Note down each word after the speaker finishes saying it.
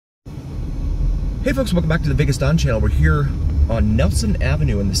Hey folks, welcome back to the Vegas Don channel. We're here on Nelson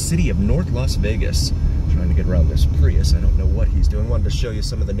Avenue in the city of North Las Vegas. Trying to get around this Prius. I don't know what he's doing. Wanted to show you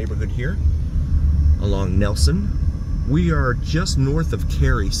some of the neighborhood here along Nelson. We are just north of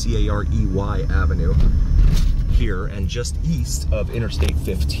Carey, C-A-R-E-Y Avenue here, and just east of Interstate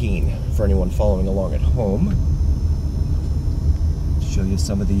 15 for anyone following along at home. Show you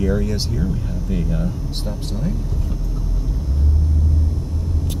some of the areas here. We have a stop sign.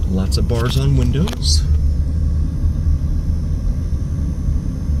 Lots of bars on windows.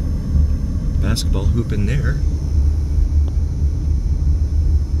 Basketball hoop in there.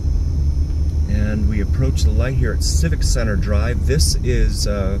 And we approach the light here at Civic Center Drive. This is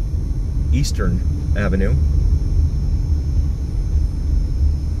Eastern Avenue.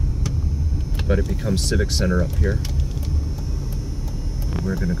 But it becomes Civic Center up here.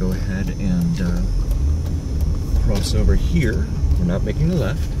 We're gonna go ahead and cross over here. We're not making a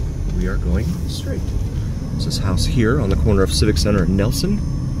left. We are going straight. There's this house here on the corner of Civic Center and Nelson.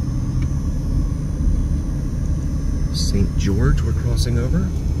 St. George we're crossing over.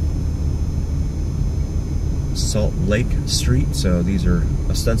 Salt Lake Street, so these are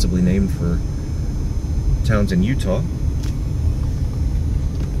ostensibly named for towns in Utah.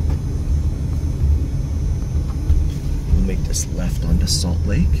 We'll make this left onto Salt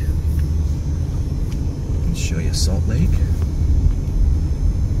Lake. And show you Salt Lake.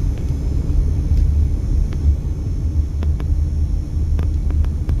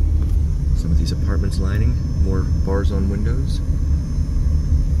 These apartments lining, more bars on windows.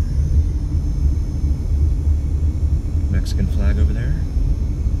 Mexican flag over there.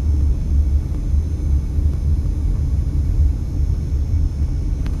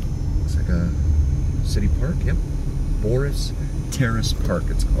 Looks like a city park, yep. Boris Terrace Park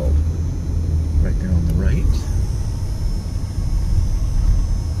it's called. Right there on the right.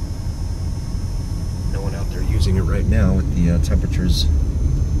 No one out there using it right now with the temperatures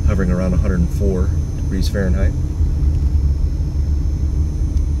hovering around 104 degrees Fahrenheit.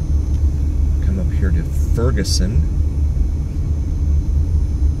 Come up here to Ferguson.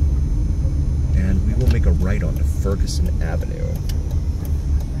 And we will make a right onto Ferguson Avenue.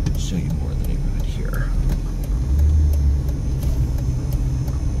 I'll show you more of the neighborhood here.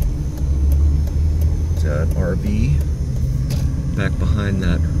 It's an RV back behind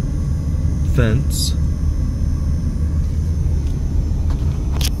that fence.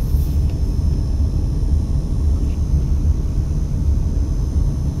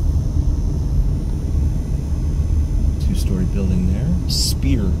 Two-story building there.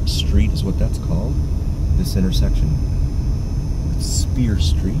 Spear Street is what that's called. This intersection. It's Spear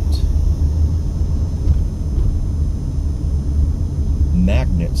Street.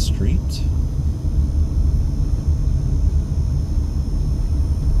 Magnet Street.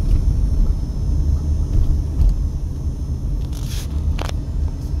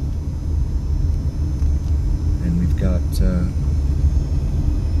 And we've got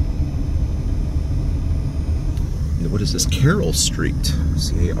what is this? Carroll Street.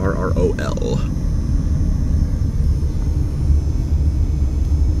 C-A-R-R-O-L.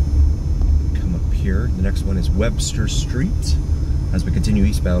 Come up here. The next one is Webster Street as we continue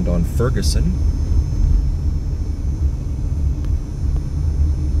eastbound on Ferguson.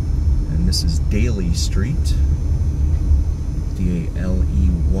 And this is Daly Street.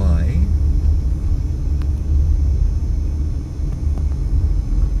 D-A-L-E-Y.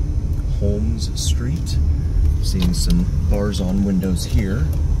 Holmes Street. Seeing some bars on windows here.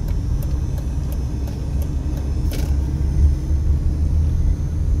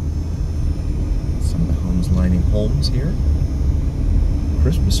 Some of the homes lining Holmes here.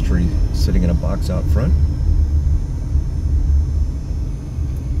 Christmas tree sitting in a box out front.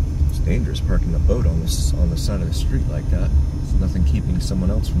 It's dangerous parking a boat on the side of the street like that. There's nothing keeping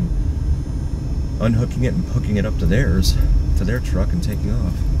someone else from unhooking it and hooking it up to theirs, to their truck and taking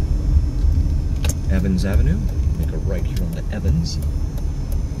off. Evans Avenue. Make a right here on the Evans.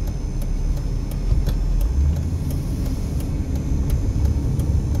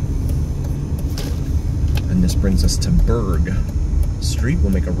 And this brings us to Berg Street. We'll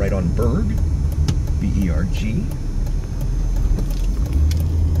make a right on Berg. B-E-R-G.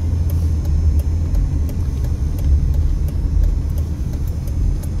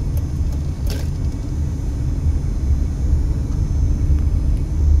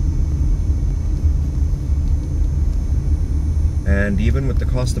 And even with the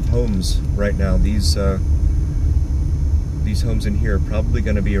cost of homes right now, these homes in here are probably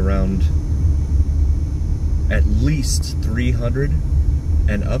going to be around at least $300,000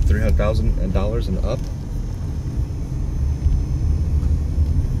 and up, $300,000 and up.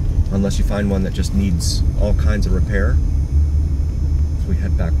 unless you find one that just needs all kinds of repair. So we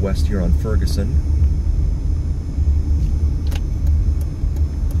head back west here on Ferguson.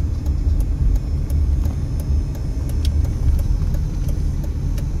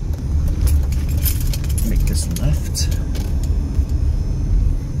 Make this left.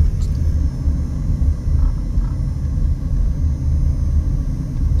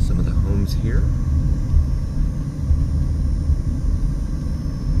 Some of the homes here.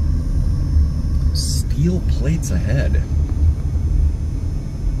 Steel plates ahead.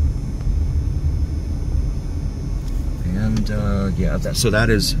 And yeah, so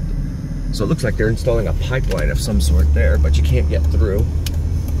it looks like they're installing a pipeline of some sort there, but you can't get through.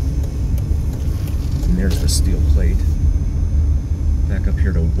 And there's the steel plate. Back up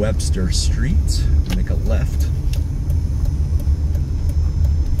here to Webster Street, make a left.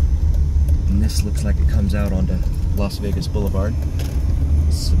 And this looks like it comes out onto Las Vegas Boulevard.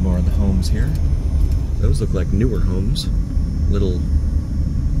 Some more of the homes here. Those look like newer homes, little,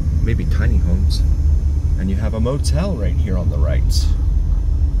 maybe tiny homes. And you have a motel right here on the right.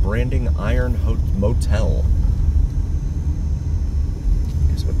 Branding Iron Motel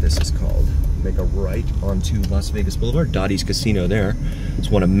is what this is called. Make a right onto Las Vegas Boulevard. Dottie's Casino there. It's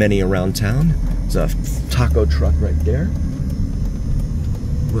one of many around town. There's a taco truck right there.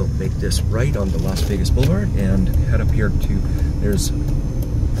 We'll make this right onto Las Vegas Boulevard and head up here to, there's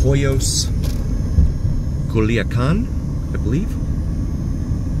Pollos Culiacan, I believe.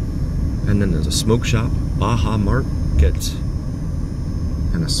 And then there's a smoke shop, Baja Market,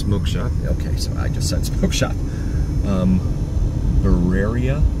 and a smoke shop. Okay, so I just said smoke shop.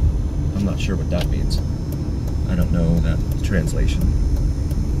 Barreria, I'm not sure what that means. I don't know that translation.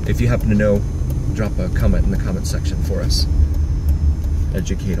 If you happen to know, drop a comment in the comment section for us.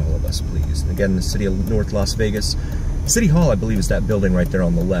 Educate all of us, please. And again, the city of North Las Vegas. City Hall, I believe, is that building right there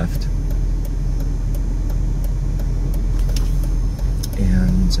on the left.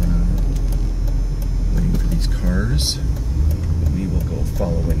 And waiting for these cars. We will go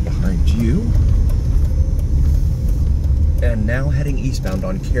following behind you. And now heading eastbound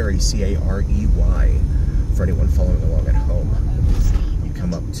on Carey, C-A-R-E-Y, for anyone following along at home. You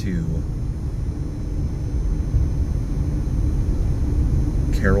come up to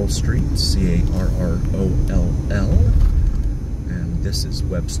Carroll Street, C-A-R-R-O-L-L, and this is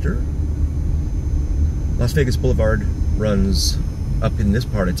Webster. Las Vegas Boulevard runs up in this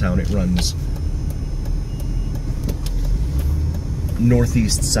part of town. It runs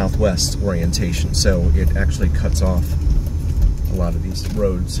northeast-southwest orientation, so it actually cuts off a lot of these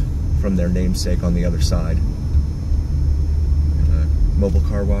roads from their namesake on the other side. Got a mobile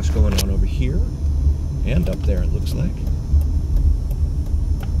car wash going on over here and up there, it looks like.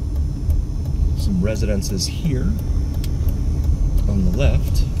 Some residences here on the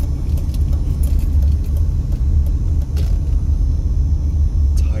left.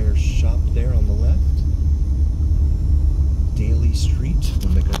 Tire shop there on the left. Daly Street.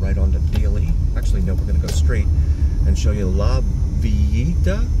 We'll make a right onto Daly. Actually, no, we're going to go straight and show you La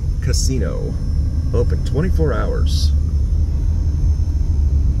Villita Casino. Open 24 hours.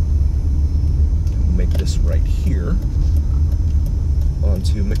 We'll make this right here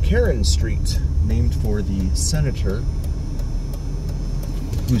onto McCarran Street, named for the senator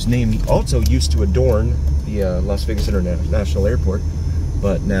whose name also used to adorn the Las Vegas International Airport,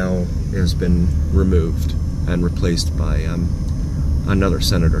 but now has been removed and replaced by another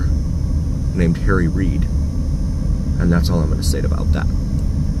senator named Harry Reid. And that's all I'm going to say about that.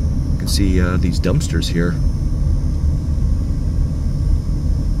 You can see these dumpsters here.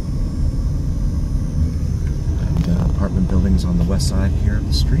 And apartment buildings on the west side here of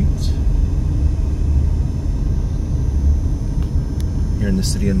the street. Here in the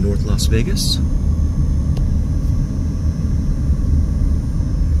city of North Las Vegas.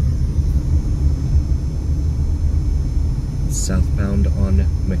 Southbound on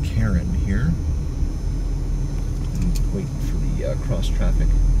McCarran here. Wait for the cross traffic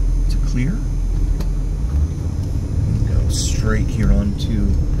to clear. And go straight here onto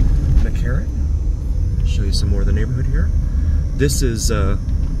McCarran. Show you some more of the neighborhood here. This is there's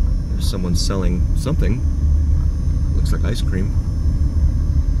someone selling something. Looks like ice cream.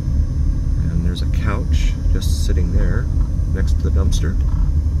 And there's a couch just sitting there next to the dumpster.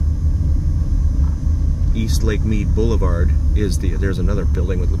 East Lake Mead Boulevard is there's another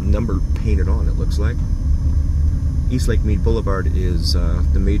building with a number painted on, it looks like. East Lake Mead Boulevard is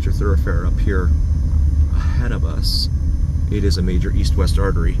the major thoroughfare up here ahead of us. It is a major east-west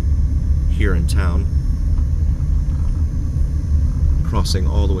artery here in town, crossing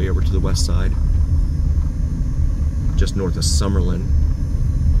all the way over to the west side, just north of Summerlin.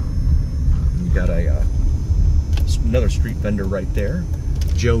 Got a another street vendor right there.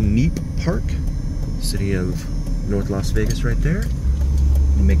 Joe Neep Park, city of North Las Vegas right there.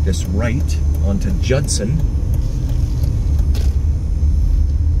 You make this right onto Judson.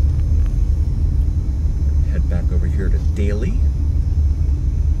 Head back over here to Daly.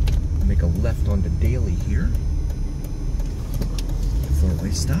 Make a left onto Daly here.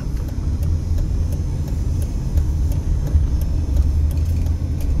 Four-way stop.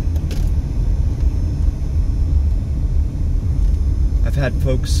 I've had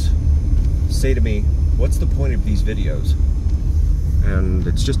folks say to me, what's the point of these videos? And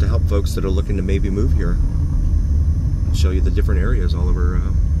it's just to help folks that are looking to maybe move here. I'll show you the different areas all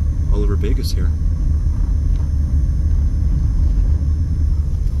over Vegas here.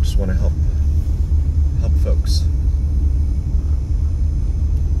 Just want to help folks.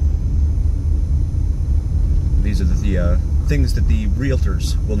 These are the things that the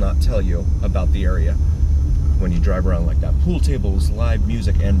realtors will not tell you about the area when you drive around like that. Pool tables, live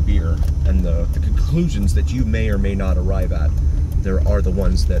music, and beer, and the conclusions that you may or may not arrive at, there are the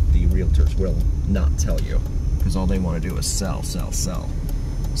ones that the realtors will not tell you, because all they want to do is sell, sell, sell.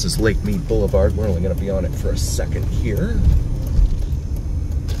 This is Lake Mead Boulevard. We're only going to be on it for a second here.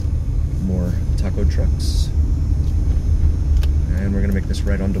 More taco trucks. And we're going to make this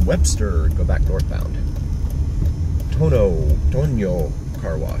right onto Webster and go back northbound. Tonyo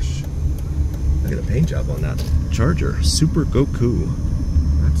Car Wash. Look at the paint job on that Charger. Super Goku.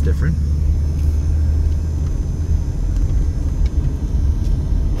 That's different.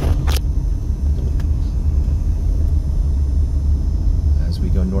 As we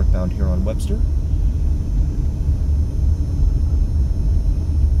go northbound here on Webster.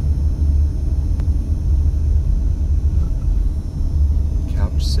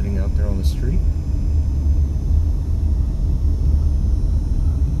 Couch sitting out there on the street.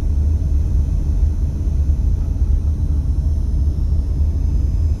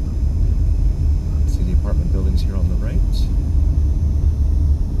 Here on the right.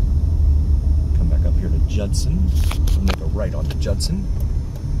 Come back up here to Judson. We'll make a right onto Judson.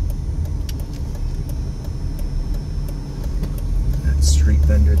 That street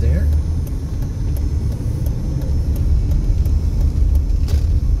vendor there.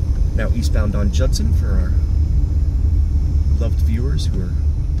 Now eastbound on Judson for our loved viewers who are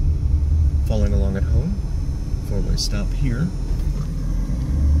following along at home. Four-way stop here.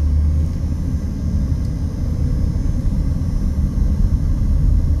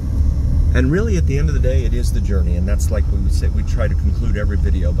 And really, at the end of the day, it is the journey, and that's like we would say. We try to conclude every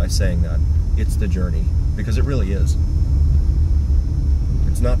video by saying that it's the journey, because it really is.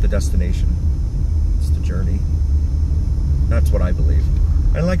 It's not the destination; it's the journey. That's what I believe.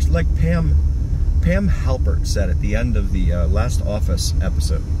 And like Pam Halpert said at the end of the last Office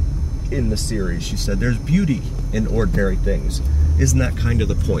episode in the series, she said, "There's beauty in ordinary things." Isn't that kind of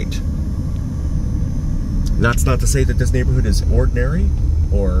the point? And that's not to say that this neighborhood is ordinary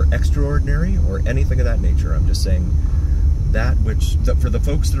or extraordinary or anything of that nature. I'm just saying that for the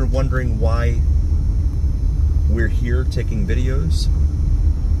folks that are wondering why we're here taking videos,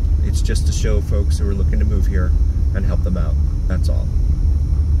 it's just to show folks who are looking to move here and help them out. That's all.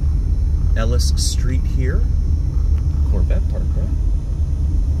 Ellis Street here. Corvette Park, right?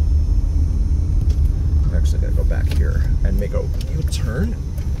 I'm actually gonna go back here and make a U-turn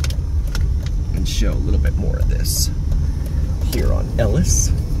and show a little bit more of this. Here on Ellis.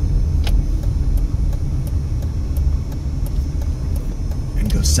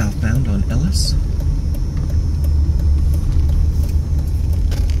 And go southbound on Ellis.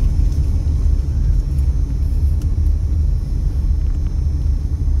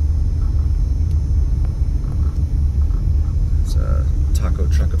 There's a taco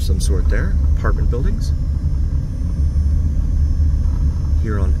truck of some sort there. Apartment buildings.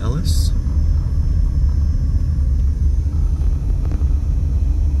 Here on Ellis.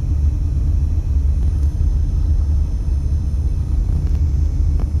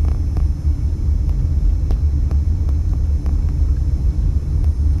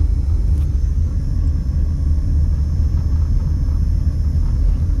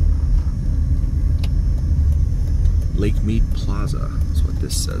 Lake Mead Plaza is what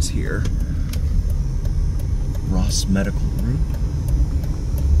this says here. Ross Medical Group.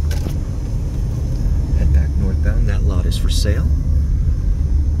 Head back northbound. That lot is for sale.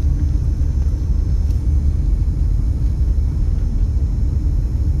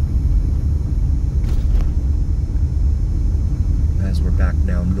 As we're back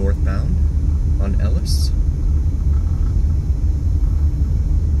now northbound on Ellis.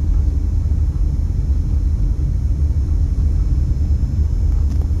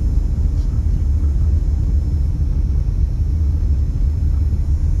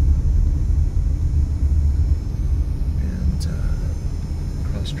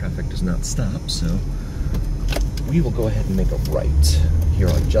 not stop, so we will go ahead and make a right here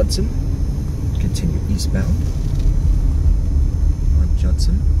on Judson. Continue eastbound on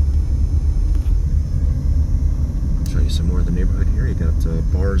Judson. Show you some more of the neighborhood here. You got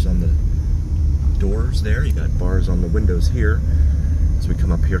bars on the doors there. You got bars on the windows here. As we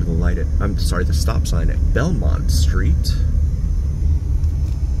come up here to the light at, the stop sign at Belmont Street.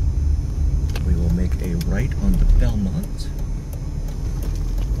 We will make a right on the Belmont.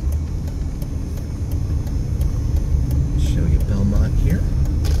 Show you Belmont here.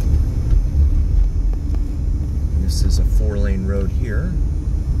 This is a 4-lane road here.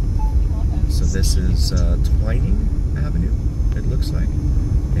 So this is Twining Avenue, it looks like.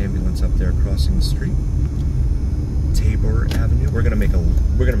 Ambulance up there crossing the street. Tabor Avenue. We're gonna make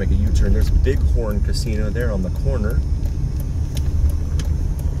a U-turn. There's a Bighorn Casino there on the corner.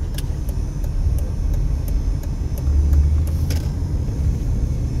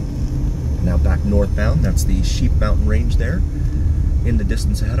 Now back northbound. That's the Sheep Mountain Range there in the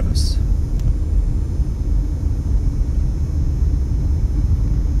distance ahead of us.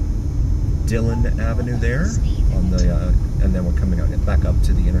 Dillon Avenue there on the and then we're coming out back up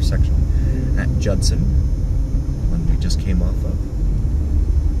to the intersection at Judson, one we just came off of.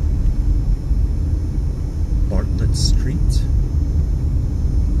 Bartlett Street.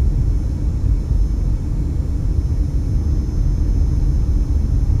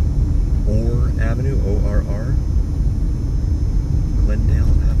 Orr Avenue, O-R-R. Glendale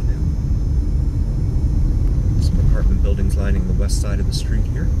Avenue. Some apartment buildings lining the west side of the street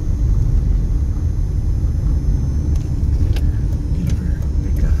here.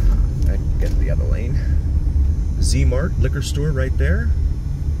 Get to the other lane. Z-Mart liquor store right there.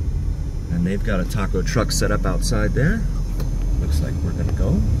 And they've got a taco truck set up outside there. Looks like we're gonna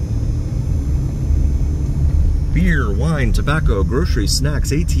go. Beer, wine, tobacco, grocery,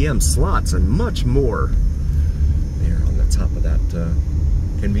 snacks, ATM, slots, and much more. There on the top of that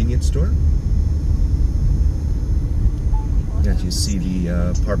convenience store. As you see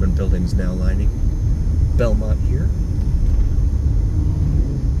the apartment buildings now lining Belmont here.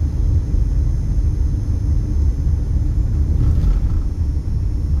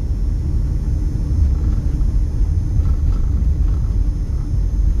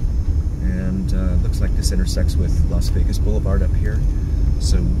 Looks like this intersects with Las Vegas Boulevard up here.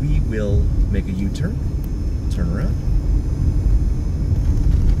 So we will make a U-turn, turn around.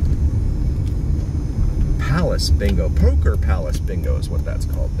 Palace Bingo, Poker Palace Bingo is what that's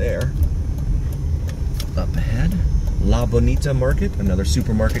called there. Up ahead, La Bonita Market, another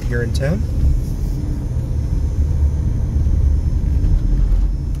supermarket here in town.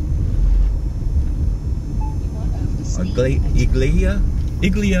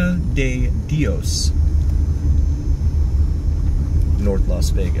 Iglesia de Dios, North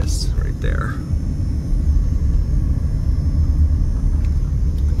Las Vegas, right there.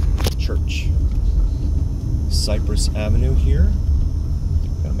 Church. Cypress Avenue here.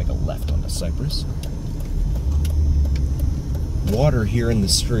 Gotta make a left onto Cypress. Water here in the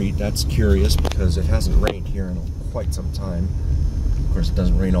street, that's curious because it hasn't rained here in quite some time. Of course, it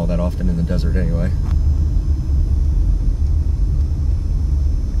doesn't rain all that often in the desert anyway.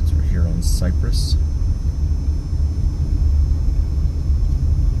 Here on Cypress,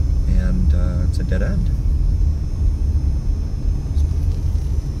 and it's a dead end.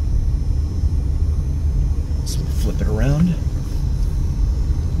 So we'll flip it around.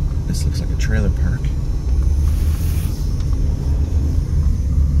 This looks like a trailer park.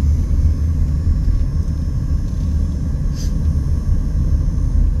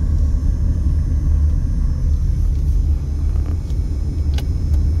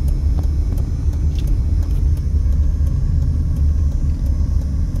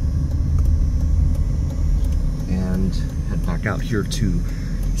 Out here to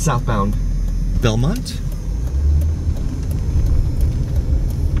southbound Belmont.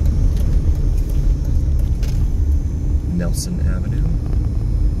 Nelson Avenue.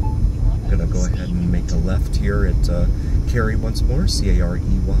 I'm gonna go ahead and make a left here at Cary once more,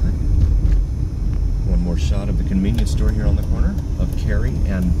 C-A-R-E-Y. One more shot of the convenience store here on the corner of Cary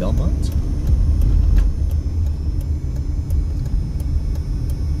and Belmont.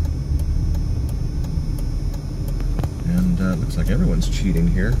 Looks like everyone's cheating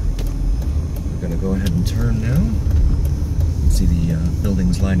here. We're gonna go ahead and turn now. You can see the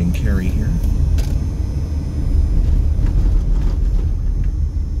buildings lining Cary here.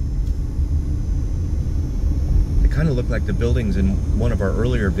 They kind of look like the buildings in one of our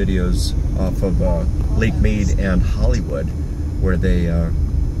earlier videos off of Lake Mead and Hollywood, where they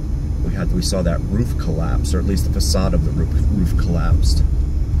we saw that roof collapse, or at least the facade of the roof collapsed.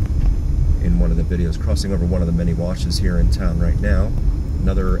 in one of the videos, crossing over one of the many washes here in town right now.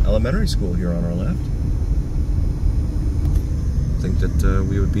 Another elementary school here on our left. I think that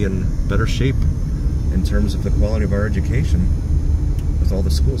we would be in better shape in terms of the quality of our education with all the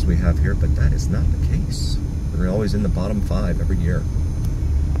schools we have here, but that is not the case. We're always in the bottom 5 every year.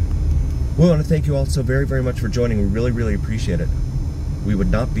 We want to thank you all so very, very much for joining. We really, really appreciate it. We would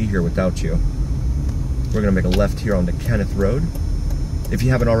not be here without you. We're going to make a left here onto Kenneth Road. If you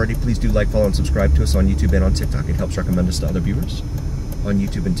haven't already, please do like, follow, and subscribe to us on YouTube and on TikTok. It helps recommend us to other viewers on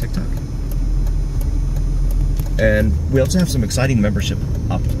YouTube and TikTok. And we also have some exciting membership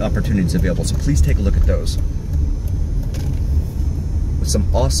opportunities available, so please take a look at those. With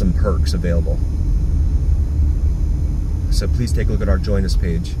some awesome perks available. So please take a look at our Join Us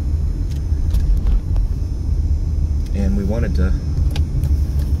page. And we wanted to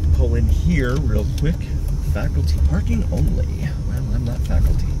pull in here real quick. Faculty parking only. Well, I'm not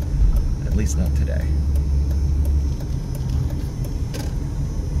faculty. At least not today.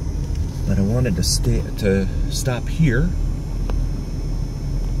 But I wanted to stop here.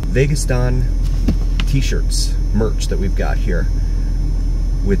 Vegas Don t-shirts, merch that we've got here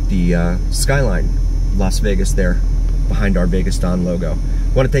with the Skyline Las Vegas there behind our Vegas Don logo.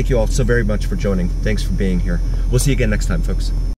 I want to thank you all so very much for joining. Thanks for being here. We'll see you again next time, folks.